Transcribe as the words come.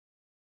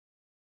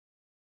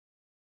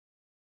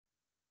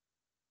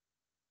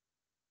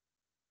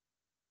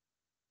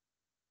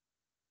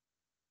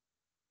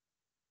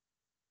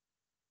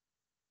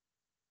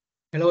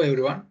Hello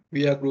everyone,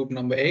 we are group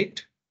number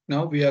 8.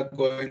 Now we are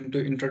going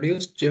to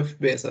introduce Jeff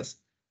Bezos.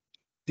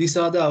 These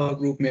are our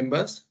group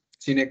members,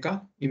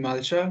 Chineka,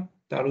 Imalsha,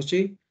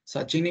 Taruchi,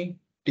 Sachini,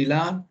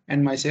 Dilan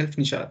and myself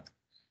Nishad.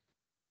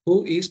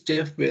 Who is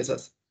Jeff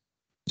Bezos?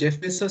 Jeff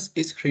Bezos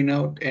is a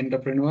renowned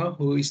entrepreneur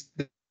who is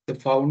the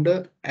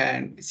founder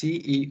and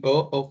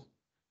CEO of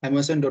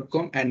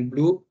Amazon.com and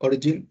Blue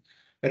Origin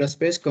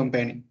Aerospace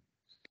Company.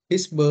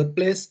 His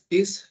birthplace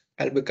is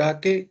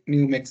Albuquerque,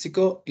 New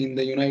Mexico in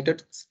the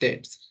United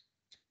States.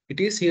 It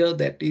is here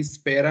that his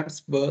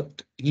parents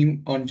birthed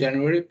him on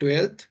January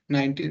 12,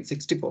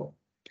 1964.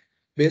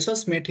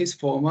 Bezos met his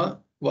former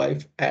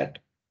wife at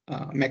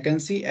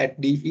Mackenzie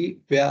at DE,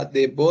 where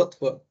they both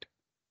worked.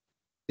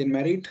 They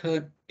married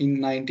her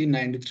in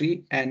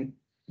 1993 and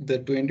the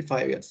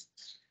 25 years.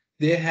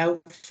 They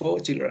have 4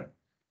 children.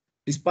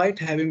 Despite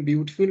having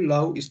beautiful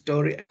love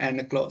story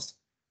and a close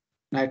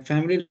night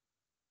family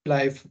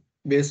life,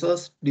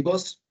 Bezos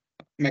divorced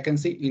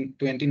Mackenzie in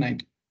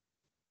 2019.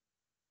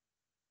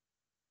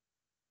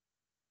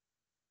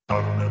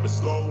 I don't ever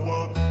slow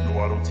up, no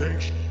I don't take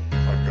sh.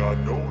 I got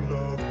no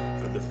love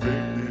for the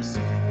fakeness.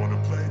 If you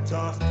wanna play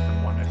tough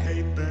and wanna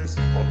hate this,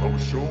 I'll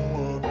always show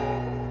up.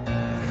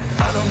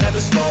 I don't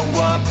ever slow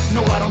up,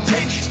 no I don't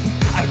take sh.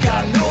 I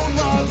got no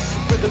love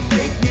for the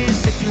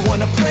fakeness. If you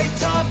wanna play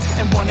tough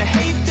and wanna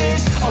hate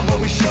this, I'll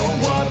always show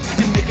up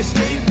and make a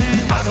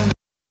statement. I don't.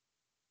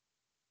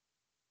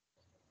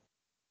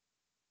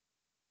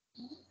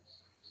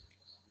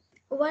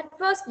 What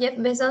was Jeff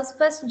Bezos'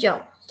 first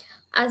job?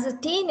 As a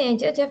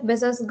teenager, Jeff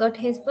Bezos got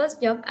his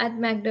first job at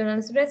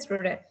McDonald's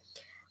restaurant,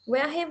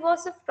 where he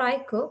was a fry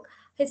cook.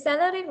 His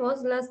salary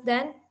was less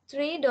than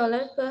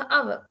 $3 per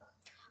hour.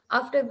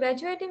 After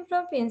graduating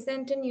from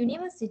Princeton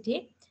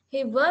University,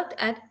 he worked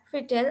at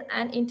Fritel,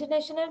 an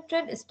international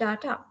trade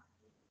startup.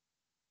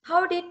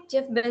 How did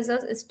Jeff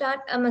Bezos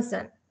start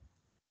Amazon?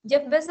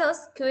 Jeff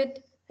Bezos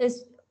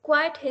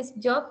quit his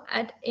job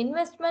at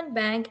investment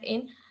bank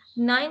in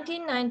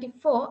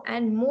 1994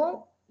 and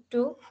moved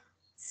to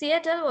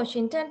Seattle,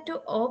 Washington to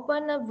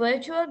open a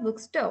virtual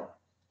bookstore.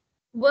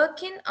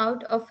 Working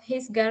out of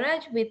his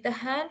garage with a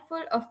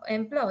handful of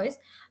employees,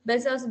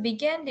 Bezos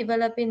began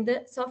developing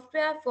the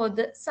software for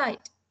the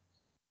site,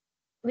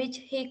 which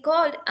he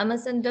called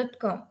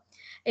Amazon.com.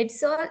 It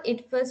sold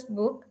its first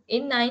book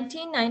in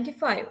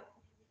 1995.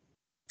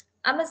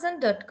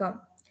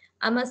 Amazon.com.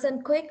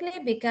 Amazon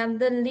quickly became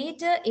the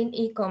leader in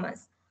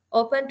e-commerce.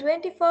 Open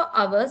 24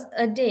 hours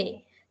a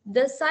day.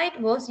 The site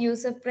was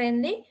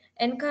user-friendly,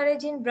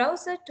 encouraging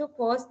browsers to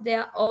post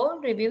their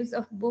own reviews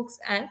of books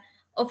and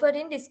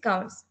offering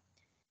discounts.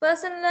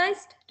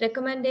 Personalized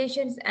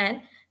recommendations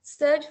and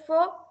search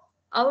for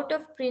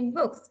out-of-print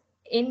books.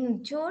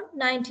 In June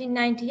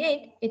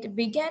 1998, it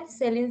began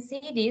selling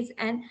CDs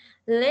and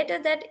later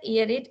that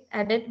year it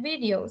added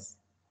videos.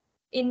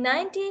 In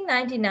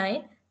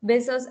 1999,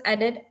 Bezos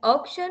added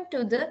auction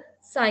to the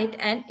site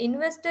and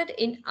invested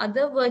in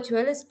other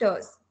virtual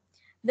stores.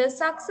 The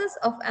success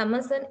of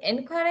Amazon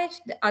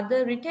encouraged the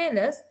other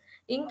retailers,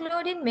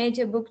 including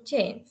major book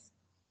chains,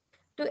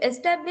 to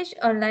establish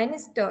online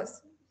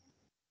stores.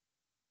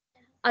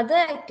 Other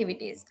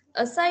activities.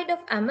 Aside of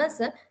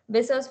Amazon,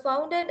 Bezos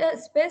founded a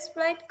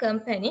spaceflight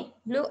company,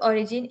 Blue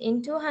Origin,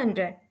 in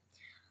 200.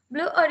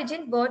 Blue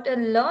Origin bought a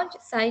launch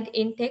site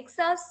in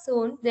Texas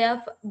soon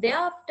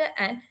thereafter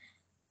and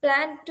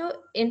planned to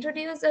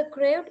introduce a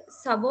crewed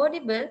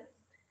submersible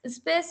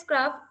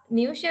spacecraft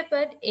New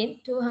Shepard in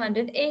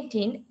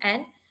 218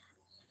 and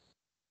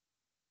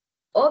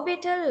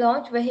orbital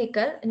launch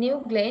vehicle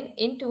New Glenn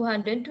in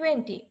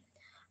 220.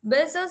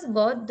 Bezos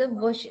bought the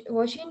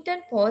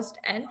Washington Post,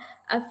 an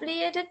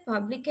affiliated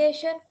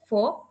publication,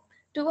 for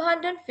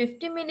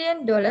 $250 million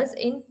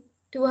in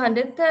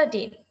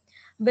 213.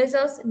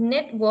 Bezos'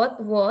 net worth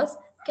was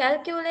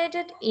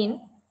calculated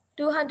in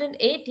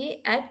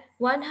 280 at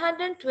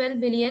 $112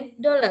 billion,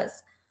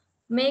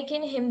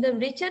 making him the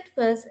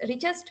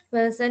richest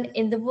person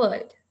in the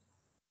world.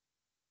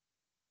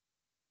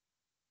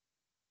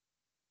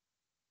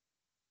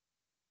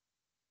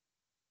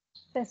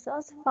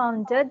 Bezos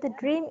founded the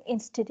Dream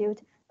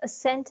Institute, a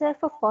center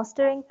for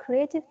fostering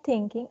creative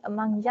thinking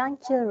among young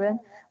children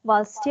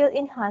while still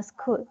in high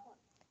school.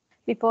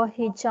 Before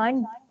he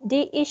joined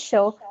D.E.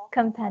 Shaw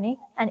Company,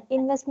 an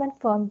investment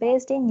firm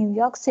based in New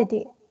York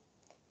City.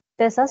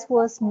 Bezos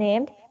was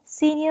named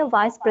Senior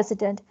Vice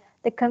President,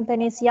 the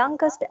company's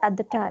youngest at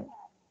the time.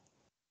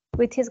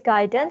 With his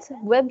guidance,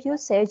 web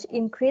usage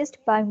increased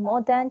by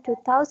more than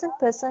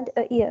 2,000%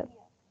 a year.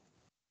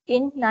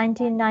 In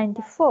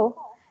 1994,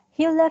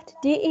 he left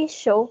D.E.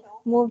 Shaw,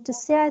 moved to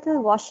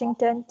Seattle,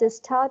 Washington to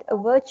start a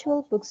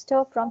virtual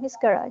bookstore from his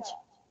garage.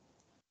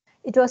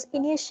 It was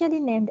initially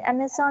named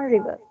Amazon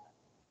River.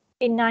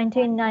 In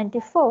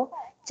 1994,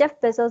 Jeff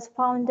Bezos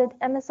founded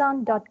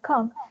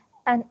Amazon.com,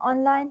 an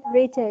online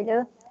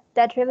retailer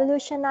that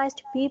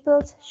revolutionized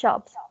people's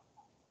shops.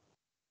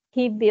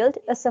 He built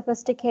a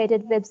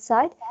sophisticated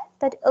website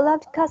that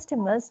allowed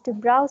customers to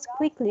browse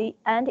quickly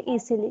and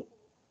easily.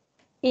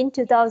 In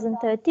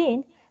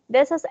 2013,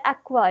 Bezos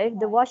acquired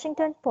the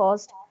Washington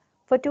Post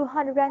for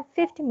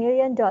 $250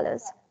 million.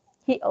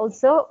 He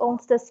also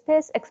owns the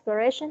space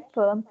exploration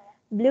firm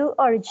Blue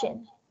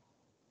Origin.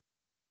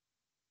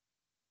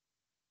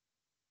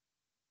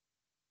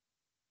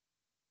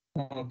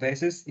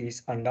 Bezos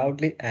is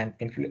undoubtedly an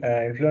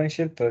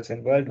influential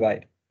person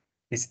worldwide.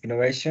 His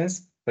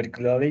innovations,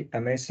 particularly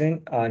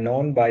Amazon, are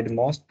known by the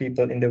most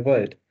people in the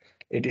world.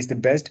 It is the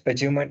best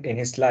achievement in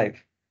his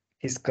life.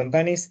 His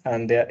companies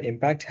and their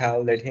impact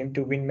have led him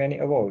to win many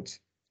awards.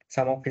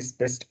 Some of his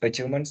best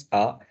achievements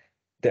are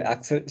the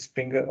Axel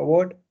Springer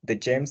Award, the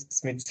James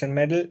Smithson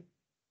Medal,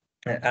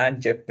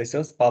 and Jeff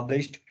Bezos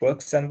published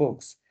works and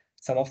books.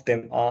 Some of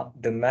them are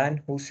The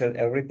Man Who Sell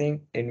Everything,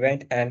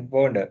 Invent and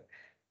Wonder.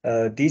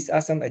 These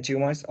are some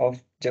achievements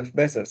of Jeff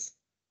Bezos.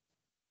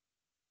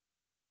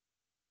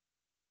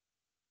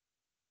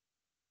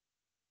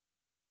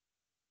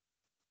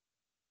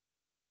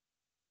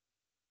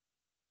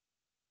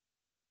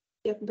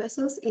 Jeff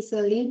Bezos is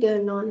a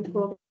leader known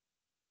for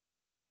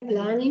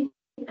planning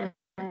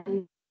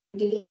and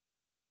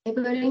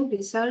delivering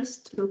results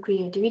through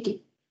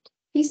creativity.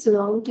 His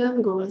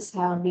long-term goals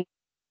have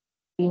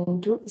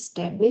been to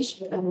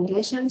establish a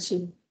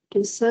relationship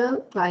to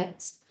serve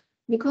clients.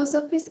 Because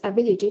of his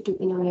ability to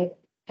innovate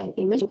and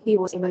imagine, he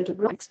was able to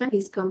grow and expand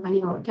his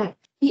company over time.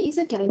 He is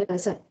a talented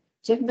person.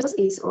 Jeff Bezos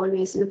is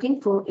always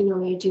looking for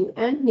innovative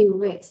and new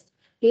ways.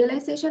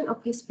 Realization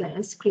of his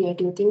plans,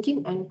 creative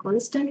thinking, and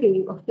constant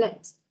review of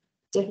plans.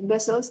 Jeff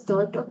Bezos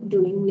thought of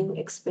doing new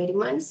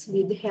experiments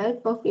with the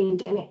help of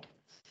internet.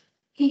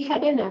 He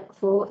had a knack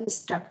for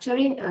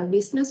structuring a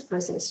business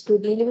process to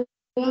deliver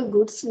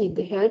goods with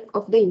the help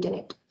of the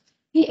internet.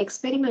 He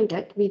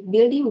experimented with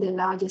building the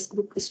largest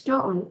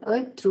bookstore on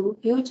earth through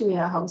huge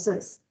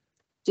warehouses.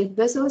 Jeff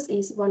Bezos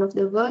is one of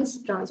the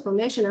world's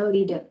transformational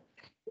leaders.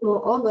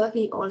 Moreover,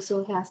 he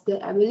also has the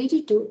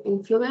ability to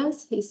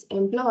influence his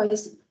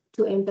employees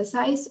to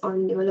emphasize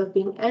on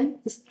developing and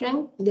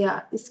strengthen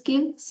their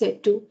skill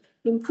set to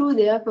improve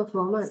their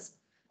performance.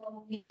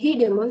 He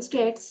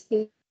demonstrates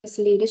his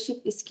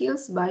leadership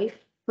skills by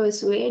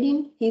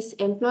persuading his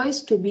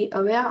employees to be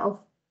aware of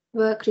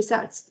work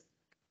results.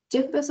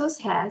 Jeff Bezos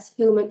has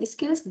human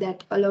skills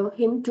that allow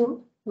him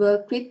to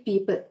work with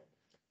people.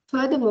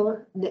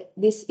 Furthermore,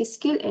 this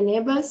skill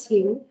enables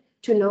him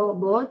to know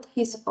both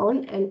his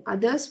own and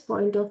others'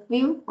 point of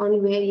view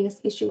on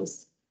various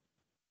issues.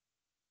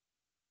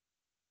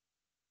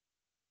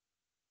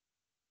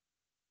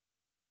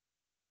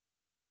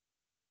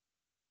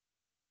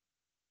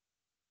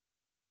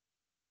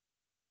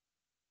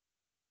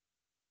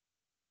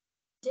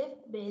 Jeff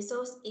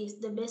Bezos is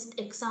the best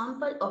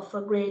example of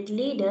a great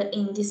leader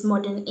in this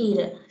modern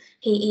era.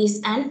 He is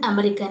an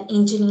American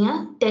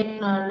engineer,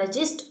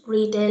 technologist,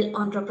 retail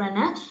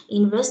entrepreneur,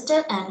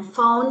 investor, and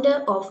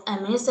founder of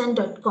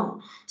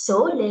Amazon.com.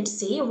 So let's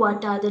see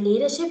what are the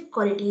leadership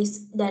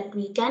qualities that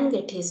we can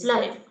get his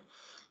life.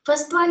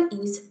 First one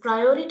is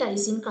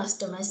prioritizing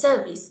customer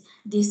service.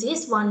 This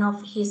is one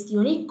of his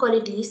unique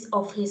qualities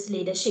of his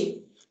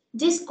leadership.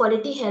 This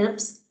quality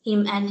helps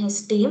him and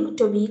his team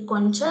to be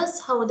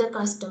conscious how the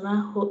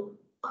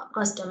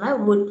customer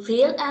would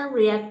feel and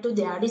react to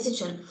their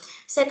decision.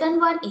 Second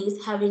one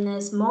is having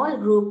a small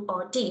group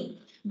or team.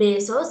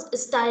 Bezos'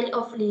 style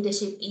of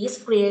leadership is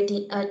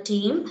creating a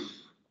team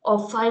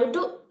of 5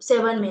 to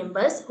 7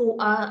 members who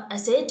are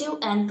assertive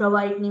and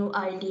provide new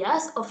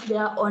ideas of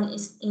their own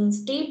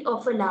instead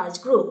of a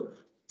large group.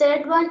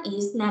 Third one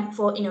is knack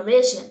for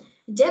innovation.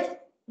 Jeff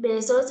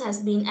Bezos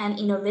has been an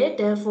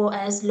innovator for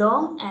as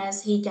long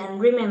as he can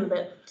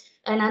remember.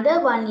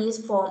 Another one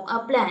is form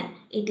a plan.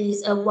 It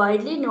is a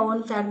widely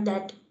known fact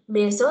that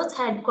Bezos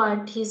had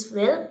quit his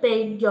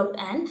well-paid job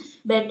and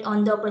bet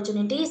on the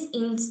opportunities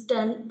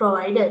instant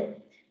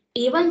provided.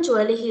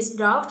 Eventually, his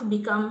draft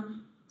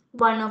became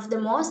one of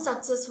the most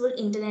successful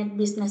internet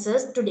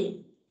businesses today.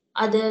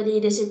 Other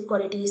leadership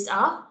qualities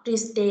are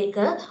risk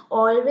taker,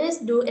 always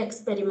do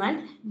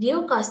experiment,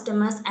 give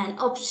customers an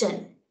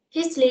option.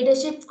 His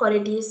leadership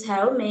qualities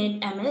have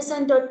made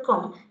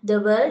Amazon.com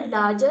the world's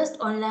largest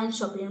online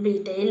shopping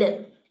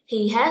retailer.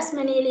 He has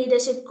many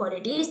leadership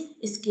qualities,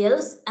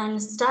 skills,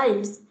 and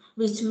styles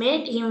which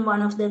made him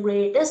one of the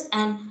greatest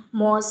and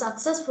most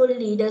successful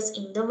leaders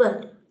in the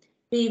world.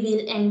 We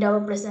will end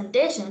our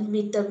presentation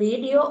with a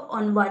video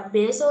on what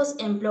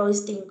Bezos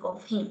employees think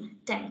of him.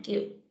 Thank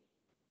you.